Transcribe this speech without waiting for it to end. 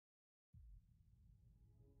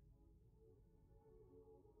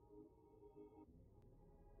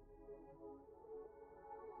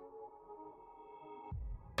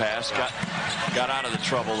pass. Got out of the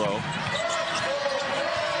trouble, though.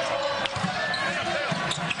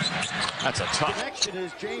 That's a tough. The connection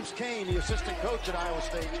is James Kane, the assistant coach at Iowa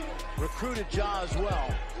State, recruited Ja as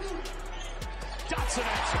well. Dotson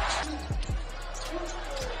answers.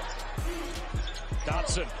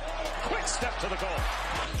 Dotson, quick step to the goal.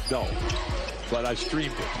 No, but I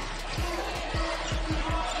streamed it.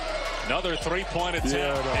 Another three-point attempt.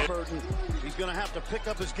 Yeah, no. He's going to have to pick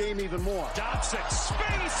up his game even more. Dotson,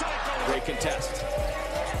 spin cycle. Great contest.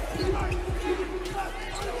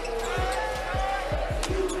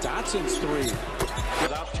 Dotson's three.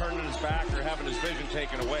 Without turning his back or having his vision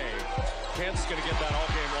taken away. Kansas is going to get that all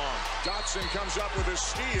game long. Dotson comes up with a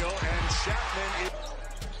steal, and Chapman.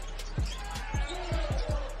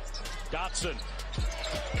 Dotson.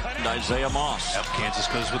 And Isaiah Moss. Yep, Kansas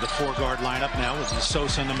goes with the four-guard lineup now with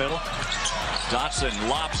Sosa in the middle. Dotson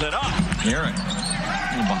lobs it up. Garrett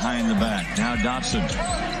behind the back. Now Dotson.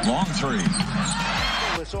 Long three.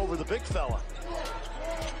 It's over the big fella.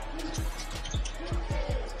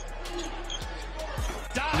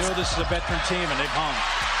 You know this is a veteran team, and they've hung.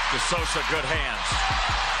 To Sosa, good hands.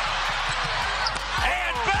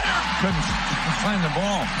 And better. Couldn't find the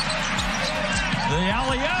ball. The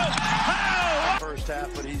alley-oop. Oh! First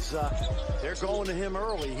half, but they're going to him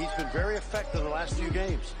early. He's been very effective the last few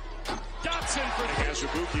games. Dotson for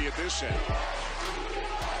Azubuike at this end.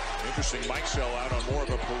 Interesting Mike Sell out on more of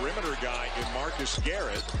a perimeter guy in Marcus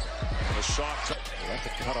Garrett. And a soft They have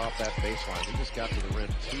to cut off that baseline. He just got to the rim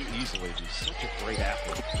too easily. He's such a great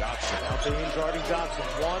athlete. Dotson. Now Dayton guarding Dotson,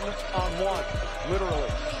 one-on-one,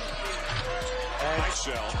 literally. And Mike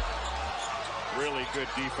Sell. Really good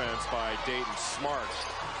defense by Dayton. Smart.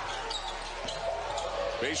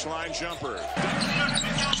 Baseline jumper.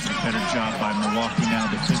 Better job by Milwaukee now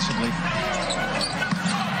defensively.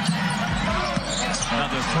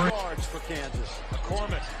 Another three. Yards for Kansas.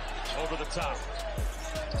 McCormick over the top.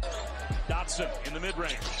 Dotson in the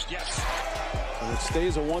mid-range. Yes. And it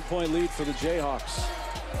stays a one-point lead for the Jayhawks.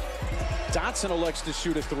 Dotson elects to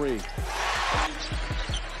shoot a three.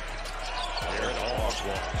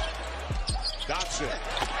 Dotson.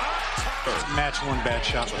 Match one bad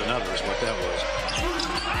shot with another is what that was.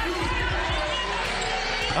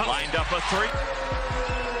 Lined up a three.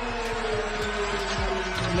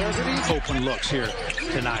 Open looks here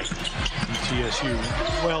tonight. TSU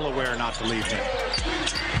well aware not to leave him.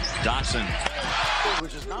 Dotson.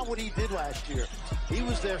 Which is not what he did last year. He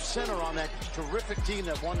was their center on that terrific team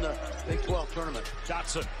that won the Big 12 tournament.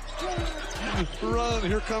 Dotson. Run,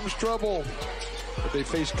 here comes trouble. But they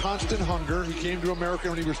face constant hunger. He came to America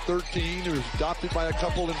when he was 13. He was adopted by a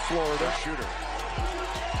couple in Florida. Shooter.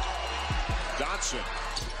 Dotson.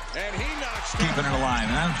 And he knocks Keeping it alive.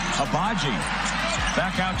 Abaji.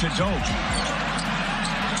 Back out to Dope.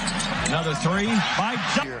 Another three by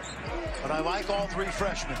Here. But I like all three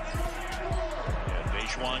freshmen. Yeah,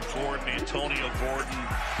 Deshaun Gordon, Antonio Gordon.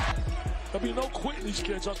 There'll be no quitting these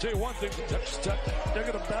kids. I'll tell you one thing for Texas Tech. They're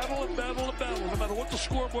going to battle and battle and battle, no matter what the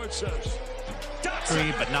scoreboard says.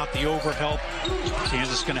 Three, but not the overhelp.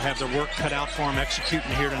 Kansas going to have their work cut out for them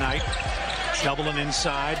executing here tonight. Doubling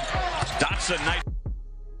inside. Dotson, nice.